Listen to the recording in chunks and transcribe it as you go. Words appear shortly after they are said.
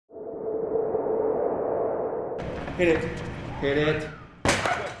Hit it. Hit it.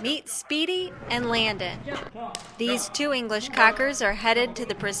 Meet Speedy and Landon. These two English cockers are headed to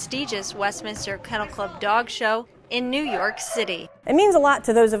the prestigious Westminster Kennel Club Dog Show in New York City. It means a lot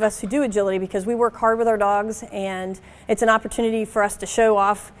to those of us who do agility because we work hard with our dogs, and it's an opportunity for us to show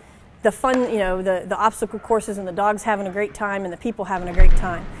off the fun, the obstacle courses, and the dogs having a great time and the people having a great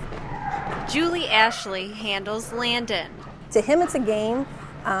time. Julie Ashley handles Landon. To him, it's a game.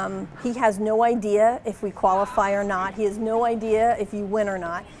 He has no idea if we qualify or not. He has no idea if you win or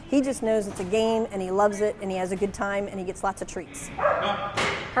not. He just knows it's a game, and he loves it, and he has a good time, and he gets lots of treats.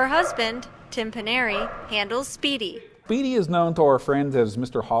 Her husband, Tim Pinneri, handles Speedy. Speedy is known to our friends as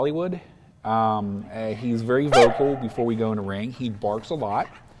Mr. Hollywood. He's very vocal before we go in the ring. He barks a lot.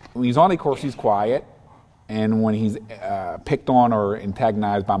 When he's on the course, he's quiet. And when he's picked on or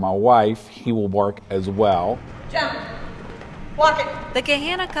antagonized by my wife, he will bark as well. Jump. Walk it. The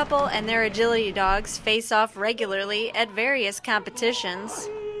Gahanna couple and their agility dogs face off regularly at various competitions.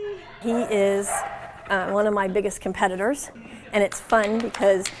 He is one of my biggest competitors, and it's fun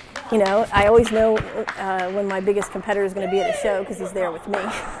because, I always know when my biggest competitor is going to be at a show because he's there with me.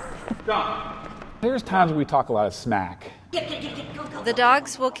 There's times we talk a lot of smack. The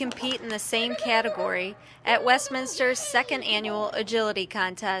dogs will compete in the same category at Westminster's second annual agility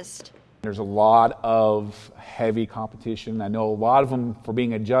contest. There's a lot of heavy competition. I know a lot of them, for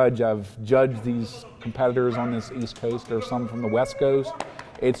being a judge, I've judged these competitors on this East Coast. There's some from the West Coast.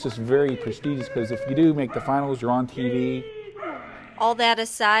 It's just very prestigious because if you do make the finals, you're on TV. All that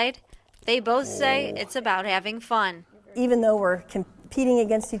aside, they both say it's about having fun. Even though we're competing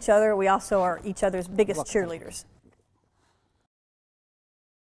against each other, we also are each other's biggest cheerleaders.